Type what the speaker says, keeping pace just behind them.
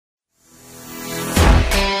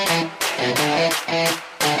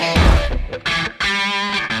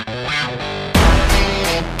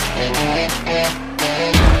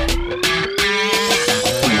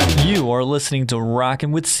listening to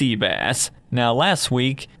Rockin' with Seabass. Now, last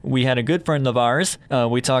week, we had a good friend of ours.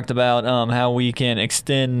 We talked about how we can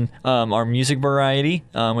extend our music variety.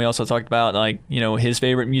 We also talked about, his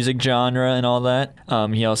favorite music genre and all that.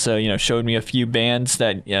 He also, showed me a few bands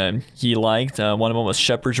that he liked. One of them was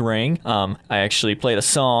Shepherd's Ring. I actually played a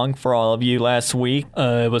song for all of you last week.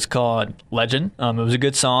 It was called Legend. It was a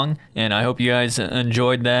good song, and I hope you guys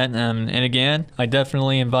enjoyed that. And again, I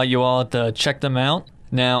definitely invite you all to check them out.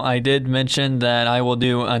 Now, I did mention that I will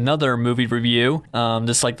do another movie review,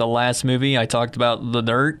 just like the last movie. I talked about The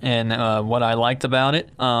Dirt and what I liked about it.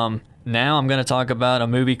 Now I'm going to talk about a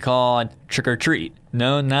movie called Trick or Treat.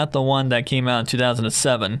 No, not the one that came out in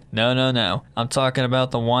 2007. No. I'm talking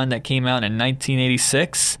about the one that came out in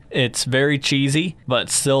 1986. It's very cheesy, but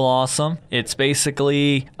still awesome. It's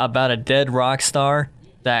basically about a dead rock star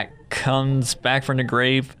that comes back from the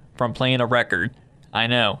grave from playing a record. I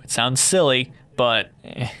know, it sounds silly, but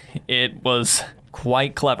it was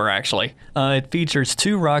quite clever, actually. It features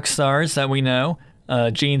two rock stars that we know,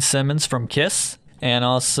 Gene Simmons from Kiss, and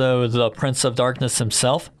also the Prince of Darkness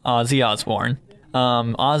himself, Ozzy Osbourne.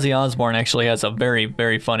 Ozzy Osbourne actually has a very,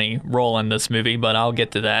 very funny role in this movie, but I'll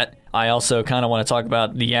get to that. I also kind of want to talk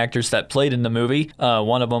about the actors that played in the movie.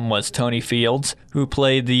 One of them was Tony Fields, who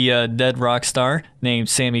played the dead rock star named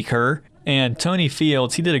Sammy Kerr. And Tony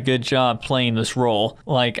Fields, he did a good job playing this role.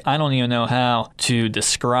 I don't even know how to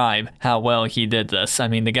describe how well he did this. I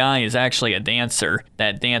mean, the guy is actually a dancer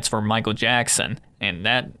that danced for Michael Jackson. And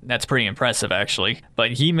that's pretty impressive, actually.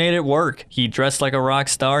 But he made it work. He dressed like a rock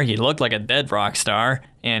star. He looked like a dead rock star.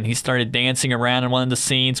 And he started dancing around in one of the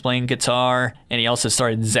scenes, playing guitar. And he also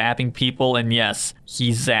started zapping people. And yes,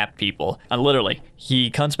 he zapped people. Literally,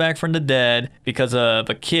 he comes back from the dead because of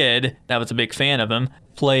a kid that was a big fan of him.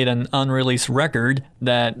 Played an unreleased record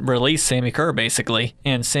that released Sammy Kerr, basically.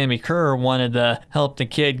 And Sammy Kerr wanted to help the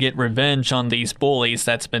kid get revenge on these bullies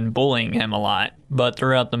that's been bullying him a lot. But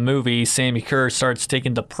throughout the movie, Sammy Kerr starts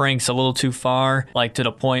taking the pranks a little too far, to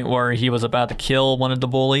the point where he was about to kill one of the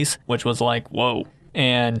bullies, which was whoa.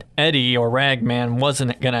 And Eddie, or Ragman,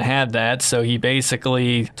 wasn't going to have that, so he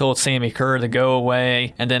basically told Sammy Kerr to go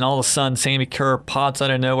away. And then all of a sudden, Sammy Kerr pops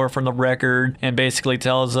out of nowhere from the record and basically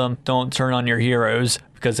tells him, don't turn on your heroes,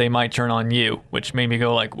 because they might turn on you, which made me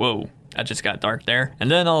go whoa. That just got dark there. And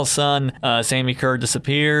then all of a sudden, Sammy Kerr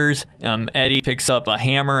disappears. Eddie picks up a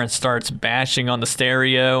hammer and starts bashing on the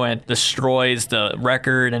stereo and destroys the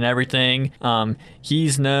record and everything.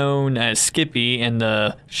 He's known as Skippy in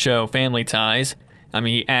the show Family Ties. I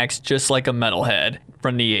mean, he acts just like a metalhead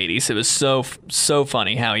from the 80s. It was so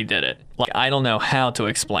funny how he did it. I don't know how to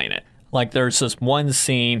explain it. There's this one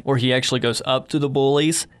scene where he actually goes up to the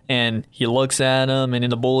bullies and he looks at them, and then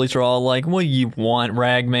the bullies are all like, what do you want,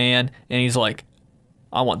 Ragman? And he's like,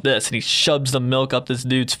 I want this. And he shoves the milk up this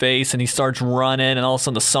dude's face and he starts running, and all of a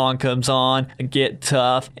sudden the song comes on, Get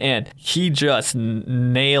Tough, and he just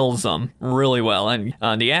nails them really well. And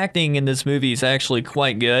the acting in this movie is actually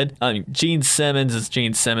quite good. Gene Simmons is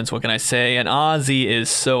Gene Simmons, what can I say? And Ozzy is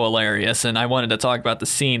so hilarious, and I wanted to talk about the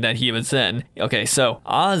scene that he was in. Okay, so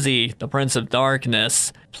Ozzy, the Prince of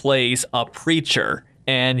Darkness, plays a preacher.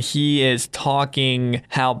 And he is talking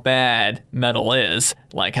how bad metal is,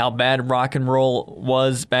 how bad rock and roll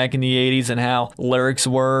was back in the 80s and how lyrics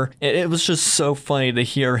were. It was just so funny to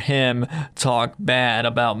hear him talk bad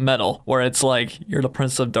about metal, where it's you're the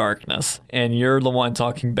Prince of Darkness and you're the one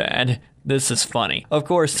talking bad. This is funny. Of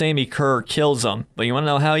course, Sammy Kerr kills him, but you want to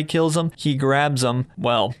know how he kills him? He grabs him,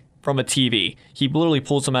 from a TV. He literally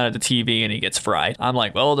pulls him out of the TV and he gets fried. I'm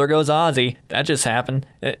well, there goes Ozzy. That just happened.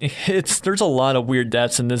 There's a lot of weird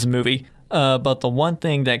deaths in this movie. But the one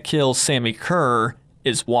thing that kills Sammy Kerr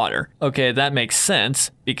is water. Okay, that makes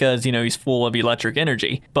sense because, he's full of electric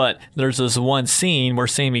energy. But there's this one scene where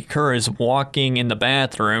Sammy Kerr is walking in the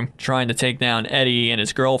bathroom trying to take down Eddie and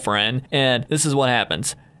his girlfriend. And this is what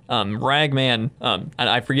happens. Ragman,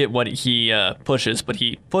 I forget what he pushes, but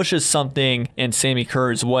he pushes something in Sammy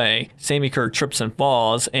Kerr's way. Sammy Kerr trips and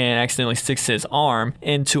falls and accidentally sticks his arm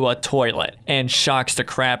into a toilet and shocks the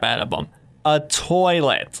crap out of him. A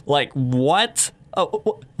toilet. What?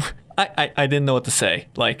 Oh, I didn't know what to say.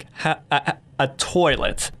 A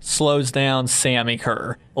toilet slows down Sammy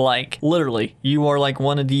Kerr. Literally, you are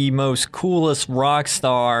one of the most coolest rock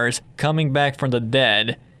stars coming back from the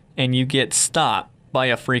dead, and you get stopped by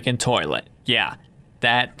a freaking toilet. Yeah,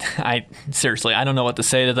 seriously, I don't know what to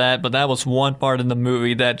say to that, but that was one part in the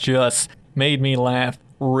movie that just made me laugh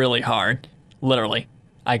really hard. Literally,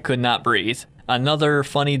 I could not breathe. Another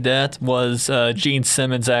funny death was Gene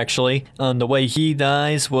Simmons, actually. The way he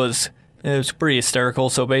dies was pretty hysterical.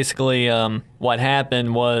 So basically, what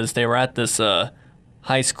happened was they were at this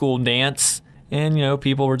high school dance. And,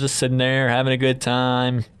 people were just sitting there having a good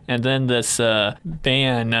time. And then this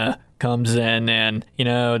band comes in and,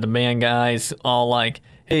 the band guys all like,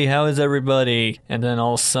 hey, how is everybody? And then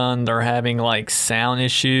all of a sudden they're having like sound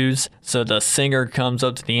issues. So the singer comes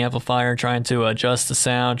up to the amplifier trying to adjust the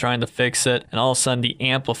sound, trying to fix it. And all of a sudden the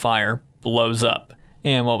amplifier blows up.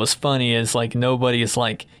 And what was funny is like nobody is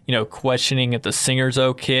like, questioning if the singer's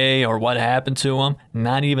okay or what happened to him.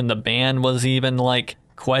 Not even the band was even like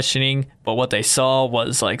questioning, but what they saw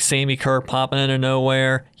was like Sammy Kerr popping out of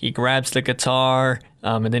nowhere. He grabs the guitar,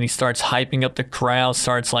 and then he starts hyping up the crowd,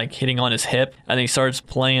 starts like hitting on his hip, and then he starts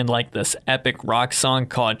playing like this epic rock song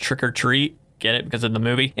called Trick or Treat. Get it? Because of the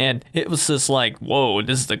movie. And it was just like, whoa,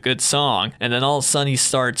 this is a good song. And then all of a sudden he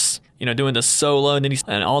starts, doing the solo, and then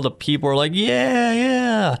and all the people are like, yeah,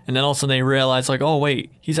 yeah. And then all of a sudden they realize like, oh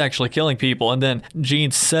wait, he's actually killing people. And then Gene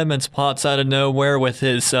Simmons pops out of nowhere with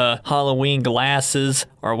his Halloween glasses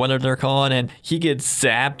or whatever they're called, and he gets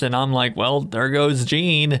zapped. And I'm like, well, there goes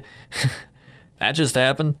Gene. That just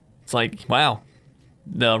happened. It's like, wow,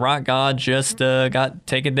 the rock god just got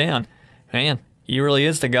taken down. Man, he really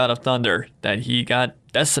is the god of thunder that he got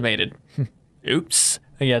decimated. Oops.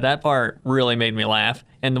 Yeah, that part really made me laugh.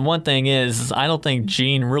 And the one thing is I don't think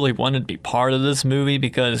Gene really wanted to be part of this movie,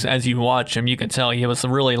 because as you watch him, you can tell he was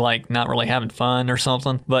really like not really having fun or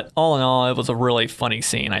something. But all in all, it was a really funny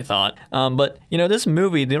scene, I thought. But, this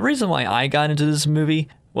movie, the reason why I got into this movie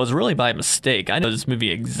was really by mistake. I know this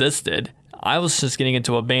movie existed. I was just getting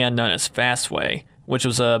into a band known as Fastway, which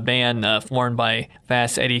was a band formed by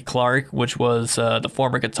Fast Eddie Clark, which was the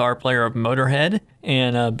former guitar player of Motorhead,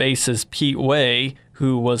 and bassist Pete Way,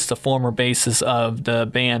 who was the former bassist of the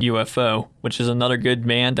band UFO, which is another good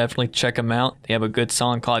band. Definitely check them out. They have a good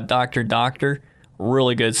song called Doctor Doctor.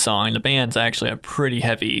 Really good song. The band's actually a pretty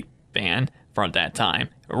heavy band from that time.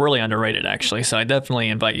 Really underrated, actually. So I definitely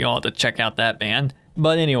invite you all to check out that band.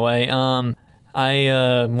 But anyway,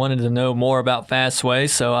 I wanted to know more about Fastway,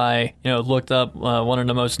 so I looked up one of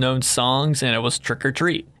the most known songs, and it was Trick or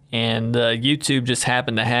Treat. And YouTube just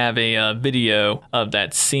happened to have a video of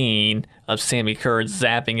that scene of Sammy Kerr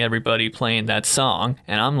zapping everybody playing that song.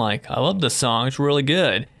 And I'm like, I love this song. It's really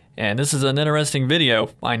good. And this is an interesting video,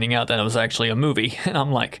 finding out that it was actually a movie. And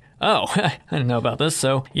I'm like, oh, I didn't know about this.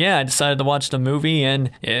 So yeah, I decided to watch the movie,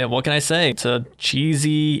 and yeah, what can I say? It's a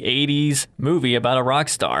cheesy 80s movie about a rock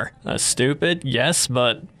star. Stupid, yes,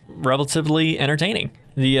 but relatively entertaining.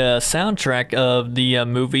 The soundtrack of the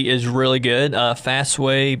movie is really good.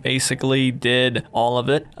 Fastway basically did all of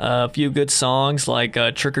it. A few good songs like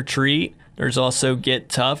Trick or Treat. There's also Get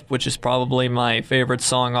Tough, which is probably my favorite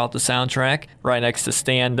song off the soundtrack, right next to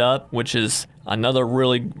Stand Up, which is another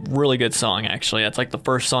really, really good song, actually. That's like the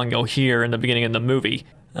first song you'll hear in the beginning of the movie.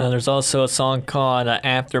 There's also a song called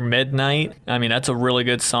After Midnight. I mean, that's a really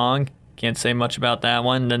good song. Can't say much about that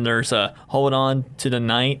one. Then there's Hold On to the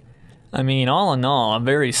Night. I mean, all in all, a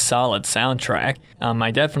very solid soundtrack.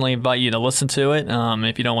 I definitely invite you to listen to it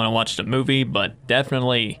if you don't want to watch the movie, but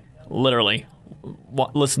definitely, literally,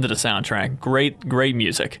 listen to the soundtrack. Great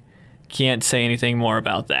music. Can't say anything more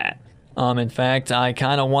about that. In fact, I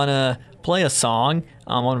kind of want to play a song.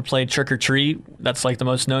 I want to play Trick or Treat. That's like the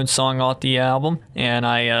most known song off the album, and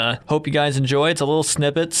I hope you guys enjoy it. It's a little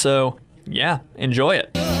snippet, so yeah, enjoy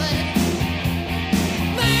it.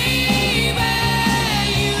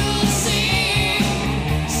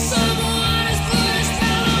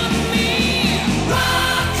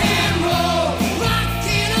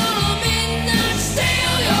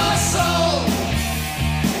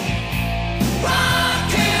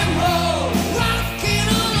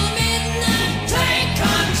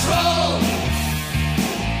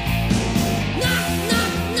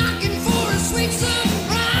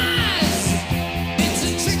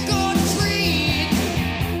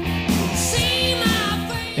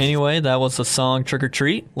 Anyway, that was the song Trick or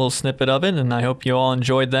Treat, a little snippet of it, and I hope you all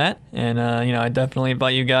enjoyed that. And, I definitely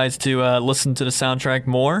invite you guys to listen to the soundtrack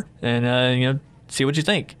more and, see what you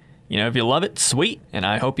think. If you love it, sweet. And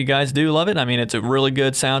I hope you guys do love it. I mean, it's a really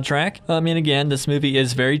good soundtrack. I mean, again, this movie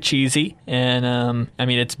is very cheesy. And,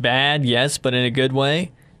 it's bad, yes, but in a good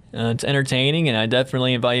way. It's entertaining, and I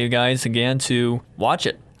definitely invite you guys, again, to watch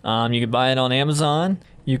it. You can buy it on Amazon.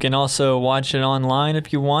 You can also watch it online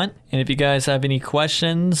if you want. And if you guys have any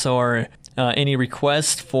questions or any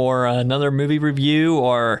requests for another movie review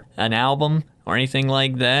or an album or anything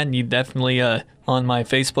like that, you definitely on my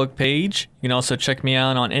Facebook page. You can also check me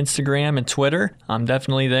out on Instagram and Twitter. I'm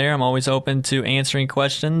definitely there. I'm always open to answering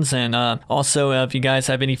questions. And also, if you guys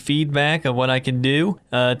have any feedback of what I can do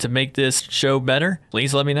to make this show better,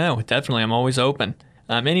 please let me know. Definitely, I'm always open.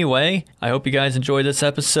 Anyway, I hope you guys enjoyed this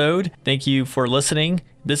episode. Thank you for listening.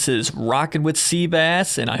 This is Rockin' with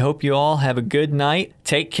Seabass, and I hope you all have a good night.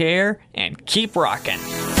 Take care and keep rockin'.